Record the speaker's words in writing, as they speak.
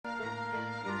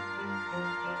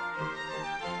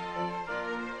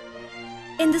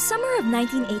In the summer of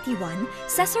 1981,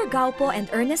 Cesar Gaupo and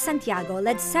Ernest Santiago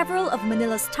led several of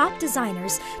Manila's top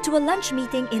designers to a lunch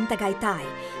meeting in Tagaytay.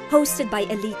 Hosted by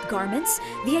Elite Garments,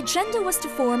 the agenda was to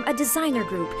form a designer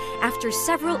group after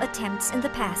several attempts in the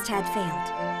past had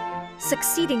failed.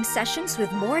 Succeeding sessions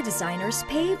with more designers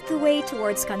paved the way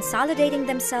towards consolidating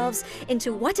themselves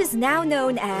into what is now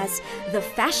known as the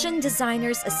Fashion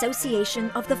Designers Association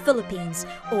of the Philippines,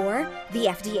 or the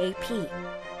FDAP.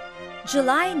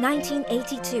 July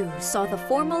 1982 saw the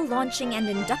formal launching and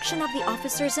induction of the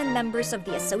officers and members of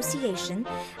the association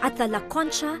at the La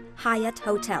Concha Hyatt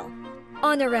Hotel.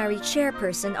 Honorary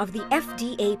chairperson of the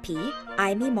FDAP,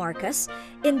 Amy Marcos,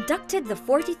 inducted the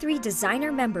 43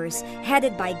 designer members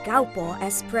headed by Gaupo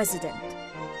as president.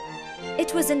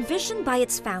 It was envisioned by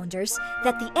its founders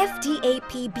that the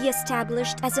FDAP be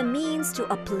established as a means to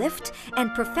uplift and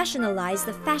professionalize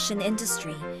the fashion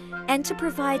industry and to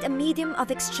provide a medium of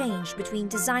exchange between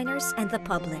designers and the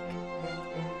public.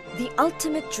 The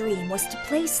ultimate dream was to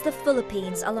place the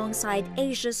Philippines alongside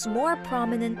Asia's more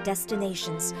prominent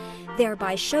destinations,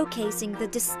 thereby showcasing the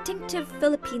distinctive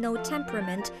Filipino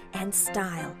temperament and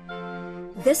style.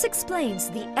 This explains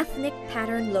the ethnic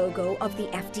pattern logo of the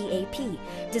FDAP,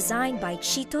 designed by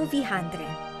Chito Vijandre.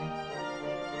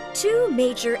 Two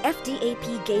major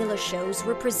FDAP gala shows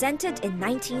were presented in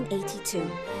 1982.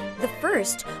 The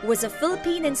first was a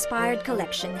Philippine-inspired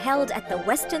collection held at the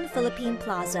Westin Philippine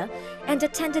Plaza and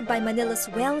attended by Manila's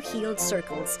well-heeled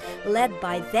circles, led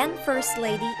by then First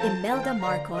Lady Imelda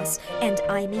Marcos and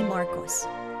Amy Marcos.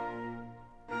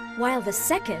 While the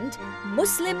second,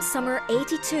 Muslim Summer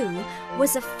 82,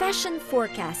 was a fashion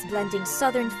forecast blending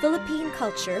Southern Philippine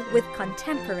culture with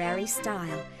contemporary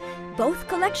style. Both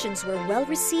collections were well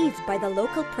received by the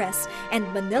local press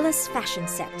and Manila's fashion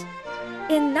set.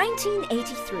 In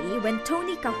 1983, when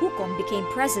Tony Cajucom became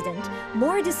president,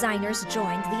 more designers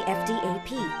joined the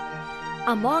FDAP.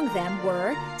 Among them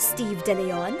were Steve De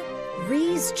Leon,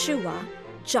 Riz Chua,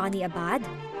 Johnny Abad,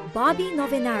 Bobby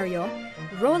Novenario,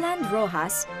 Roland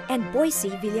Rojas, and Boise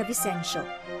Villavicencio.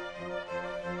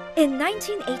 In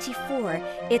 1984,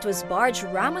 it was Barge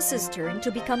Ramos's turn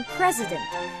to become president.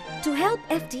 To help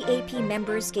FDAP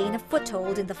members gain a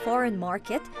foothold in the foreign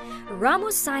market,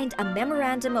 Ramos signed a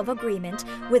memorandum of agreement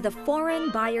with the Foreign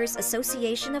Buyers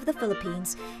Association of the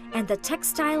Philippines and the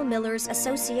Textile Millers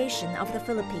Association of the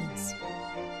Philippines.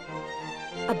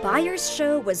 A buyers'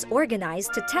 show was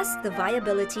organized to test the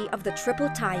viability of the triple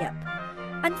tie-up.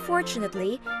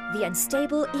 Unfortunately, the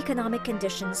unstable economic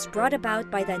conditions brought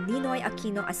about by the Ninoy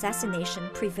Aquino assassination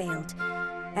prevailed.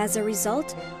 As a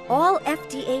result, all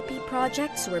FDAP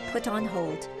projects were put on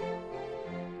hold.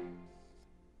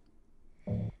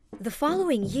 The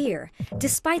following year,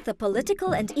 despite the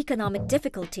political and economic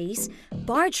difficulties,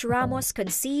 Barge Ramos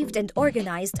conceived and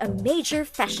organized a major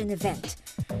fashion event,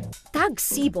 Tag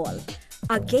Sibol,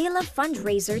 a gala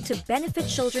fundraiser to benefit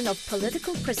children of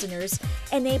political prisoners,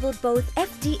 enabled both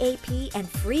FDAP and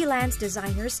freelance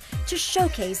designers to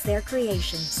showcase their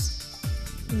creations.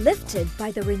 Lifted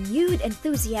by the renewed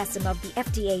enthusiasm of the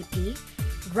FDAP,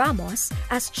 Ramos,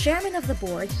 as chairman of the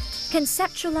board,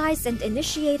 conceptualized and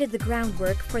initiated the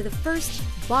groundwork for the first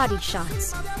Body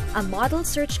Shots, a model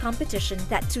search competition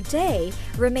that today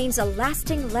remains a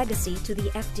lasting legacy to the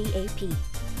FDAP.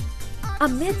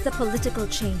 Amid the political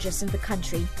changes in the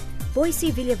country,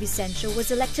 Boise Villavicencio was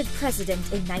elected president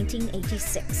in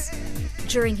 1986.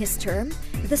 During his term,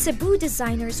 the Cebu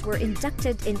designers were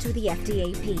inducted into the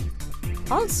FDAP.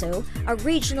 Also, a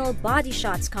regional Body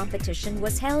Shots competition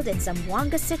was held in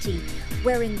Zamboanga City,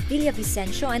 wherein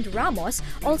Villavicencio and Ramos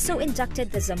also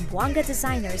inducted the Zamboanga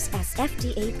designers as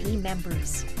FDAP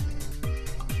members.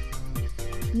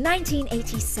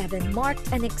 1987 marked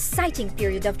an exciting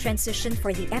period of transition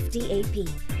for the FDAP.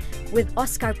 With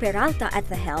Oscar Peralta at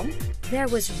the helm, there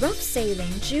was rough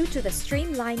sailing due to the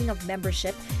streamlining of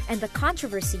membership and the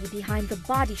controversy behind the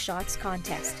Body Shots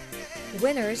contest.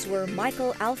 Winners were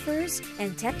Michael Alfers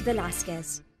and Tet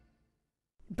Velasquez.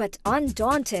 But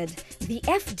undaunted, the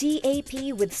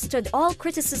FDAP withstood all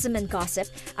criticism and gossip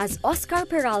as Oscar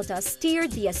Peralta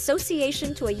steered the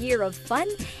association to a year of fun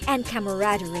and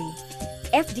camaraderie.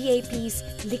 FDAP's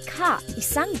Likha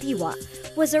Isang Diwa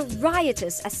was a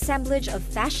riotous assemblage of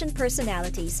fashion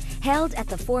personalities held at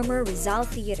the former Rizal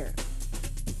Theater.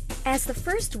 As the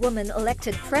first woman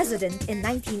elected president in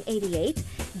 1988,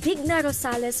 Digna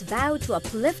Rosales vowed to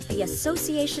uplift the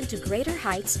association to greater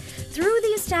heights through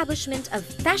the establishment of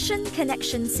Fashion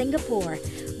Connection Singapore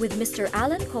with Mr.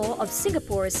 Alan Ko of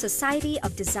Singapore's Society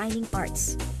of Designing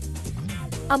Arts.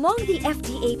 Among the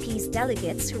FDAP's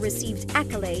delegates who received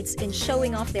accolades in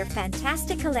showing off their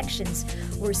fantastic collections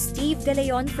were Steve De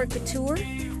Leon for couture,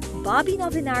 Bobby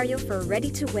Novenario for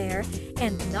ready-to-wear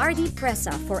and Nardi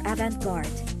Presa for avant-garde.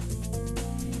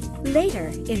 Later,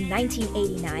 in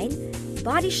 1989,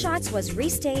 Body Shots was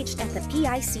restaged at the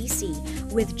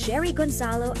PICC with Jerry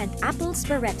Gonzalo and Apples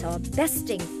Barreto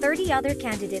besting 30 other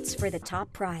candidates for the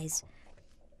top prize.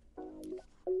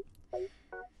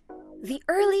 The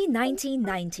early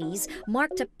 1990s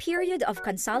marked a period of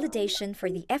consolidation for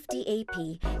the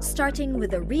FDAP, starting with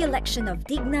the re-election of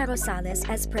Digna Rosales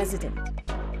as president.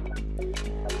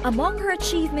 Among her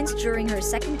achievements during her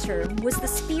second term was the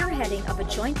spearheading of a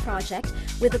joint project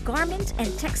with the Garment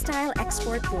and Textile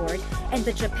Export Board and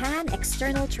the Japan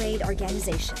External Trade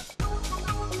Organization.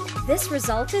 This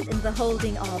resulted in the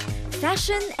holding of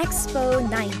Fashion Expo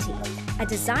 90, a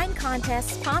design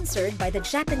contest sponsored by the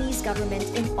Japanese government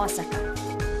in Osaka.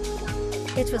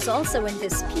 It was also in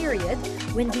this period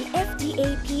when the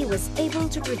FDAP was able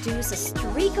to produce a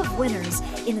streak of winners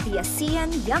in the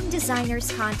ASEAN Young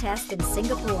Designers Contest in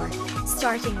Singapore,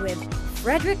 starting with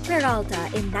Frederick Peralta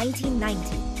in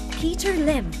 1990, Peter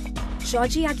Lim,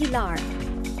 Joji Aguilar,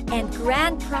 and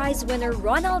Grand Prize winner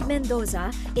Ronald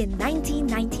Mendoza in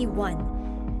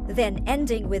 1991, then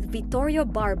ending with Vittorio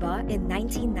Barba in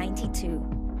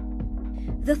 1992.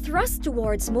 The thrust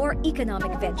towards more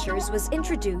economic ventures was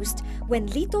introduced when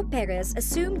Lito Perez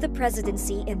assumed the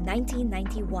presidency in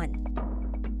 1991.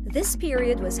 This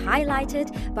period was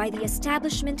highlighted by the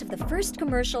establishment of the first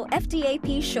commercial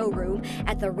FDAP showroom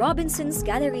at the Robinson's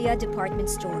Galleria department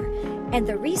store and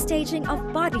the restaging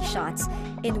of Body Shots,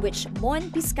 in which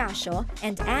Mon Piscasio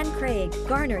and Anne Craig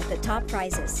garnered the top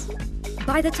prizes.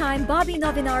 By the time Bobby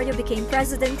Novenario became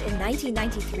president in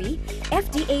 1993,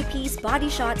 FDAP's Body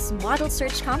Shots model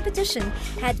search competition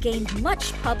had gained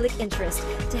much public interest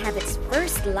to have its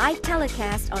first live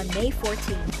telecast on May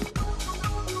 14.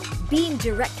 Beamed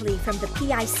directly from the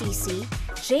PICC,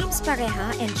 James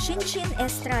Pareja and Chinchin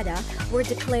Estrada were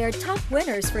declared top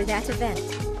winners for that event.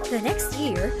 The next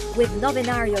year, with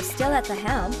Novenario still at the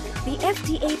helm, the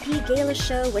FDAP Gala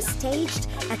Show was staged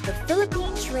at the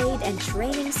Philippine Trade and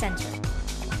Training Center.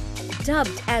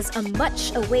 Dubbed as a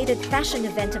much-awaited fashion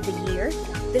event of the year,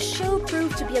 the show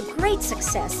proved to be a great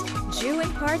success, due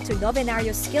in part to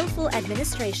Novenario's skillful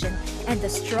administration and the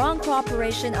strong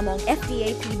cooperation among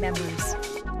FDAP members.